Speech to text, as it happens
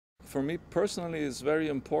for me personally, it's very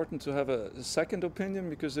important to have a second opinion,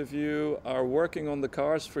 because if you are working on the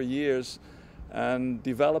cars for years and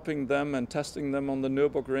developing them and testing them on the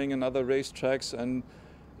Nürburgring and other racetracks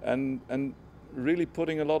and really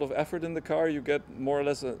putting a lot of effort in the car, you get more or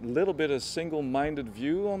less a little bit a single-minded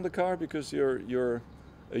view on the car, because you're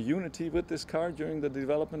a unity with this car during the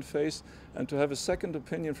development phase. And to have a second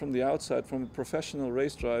opinion from the outside, from a professional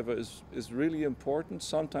race driver, is really important,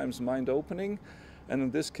 sometimes mind-opening. And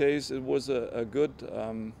in this case, it was a good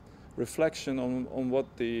reflection on what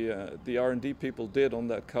the R&D people did on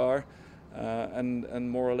that car, and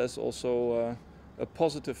more or less also a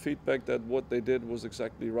positive feedback that what they did was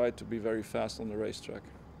exactly right to be very fast on the racetrack.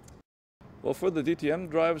 Well, for the DTM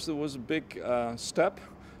drivers, it was a big step,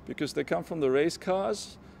 because they come from the race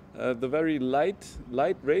cars, the very light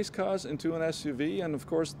race cars, into an SUV. And of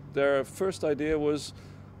course, their first idea was,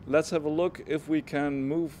 let's have a look if we can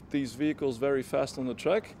move these vehicles very fast on the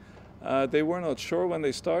track. They were not sure when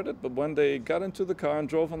they started, but when they got into the car and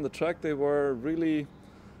drove on the track, they were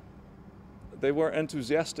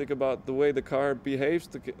enthusiastic about the way the car behaves,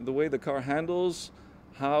 the way the car handles,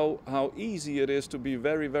 how easy it is to be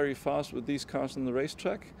very, very fast with these cars on the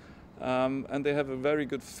racetrack. And they have a very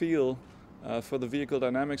good feel for the vehicle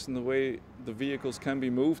dynamics and the way the vehicles can be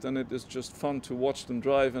moved, and it is just fun to watch them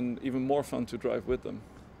drive, and even more fun to drive with them.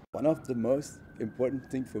 One of the most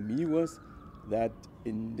important things for me was that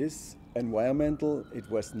in this environmental, it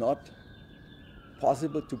was not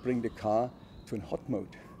possible to bring the car to a hot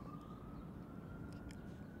mode.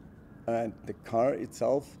 And the car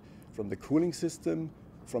itself, from the cooling system,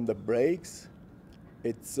 from the brakes,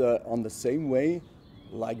 it's on the same way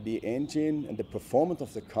like the engine, and the performance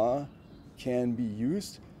of the car can be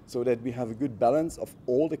used so that we have a good balance of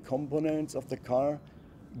all the components of the car: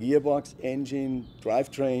 gearbox, engine,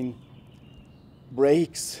 drivetrain,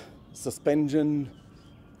 brakes, suspension,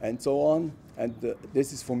 and so on. And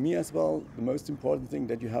this is for me as well the most important thing,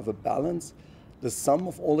 that you have a balance. The sum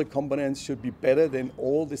of all the components should be better than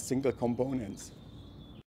all the single components.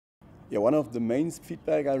 Yeah, one of the main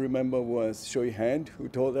feedback I remember was Joey Hand, who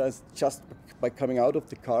told us just by coming out of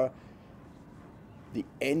the car, the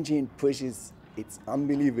engine pushes, it's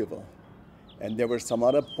unbelievable. And there were some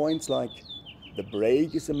other points, like the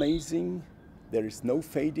brake is amazing, there is no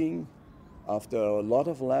fading after a lot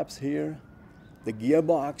of laps here. The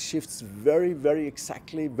gearbox shifts very, very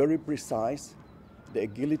exactly, very precise. The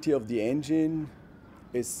agility of the engine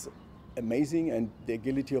is amazing, and the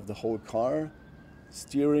agility of the whole car,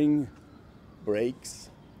 steering, brakes,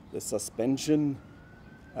 the suspension,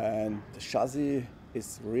 and the chassis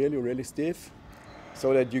is really, really stiff,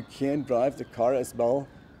 so that you can drive the car as well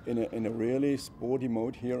in a really sporty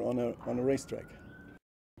mode here on a racetrack.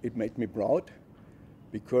 It made me proud,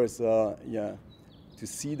 because to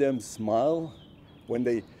see them smile when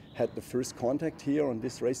they had the first contact here on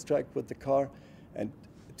this racetrack with the car, and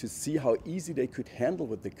to see how easy they could handle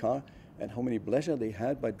with the car, and how many pleasure they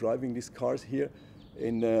had by driving these cars here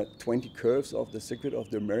in 20 curves of the Circuit of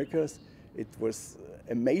the Americas. It was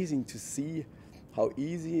amazing to see how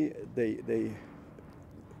easy they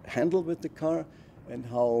handled with the car, and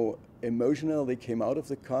how emotional they came out of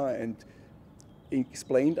the car and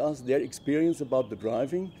explained us their experience about the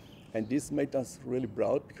driving. And this made us really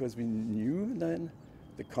proud, because we knew then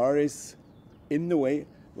the car is in the way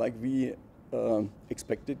like we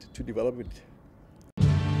expected to develop it.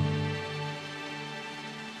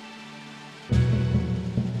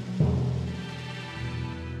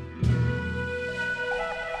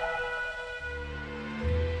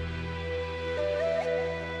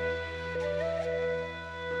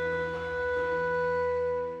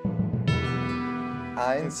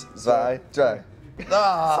 Eins, zwei, drei.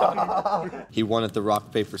 Ah! He won at the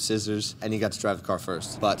rock, paper, scissors, and he got to drive the car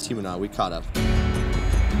first. But Timo and I, we caught up.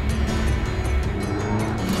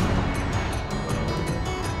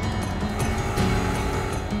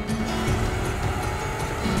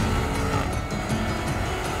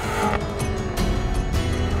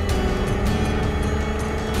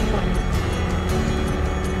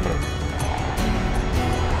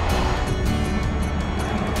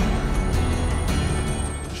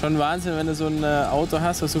 Schon Wahnsinn, wenn du so ein Auto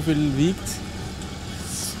hast, was so viel wiegt,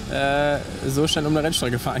 so schnell um eine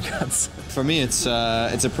Rennstrecke fahren kannst. For me, it's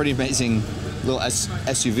a pretty amazing little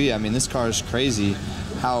SUV. I mean, this car is crazy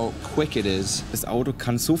how quick it is. Das Auto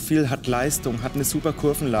kann so viel, hat Leistung, hat eine super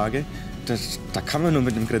Kurvenlage. Da kann man nur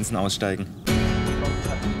mit dem Grenzen aussteigen.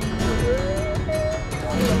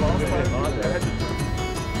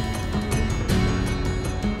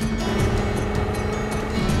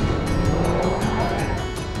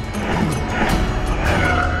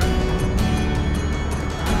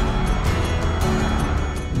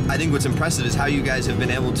 I think what's impressive is how you guys have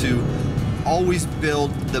been able to always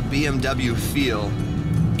build the BMW feel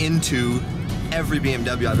into every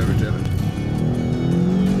BMW I've ever driven.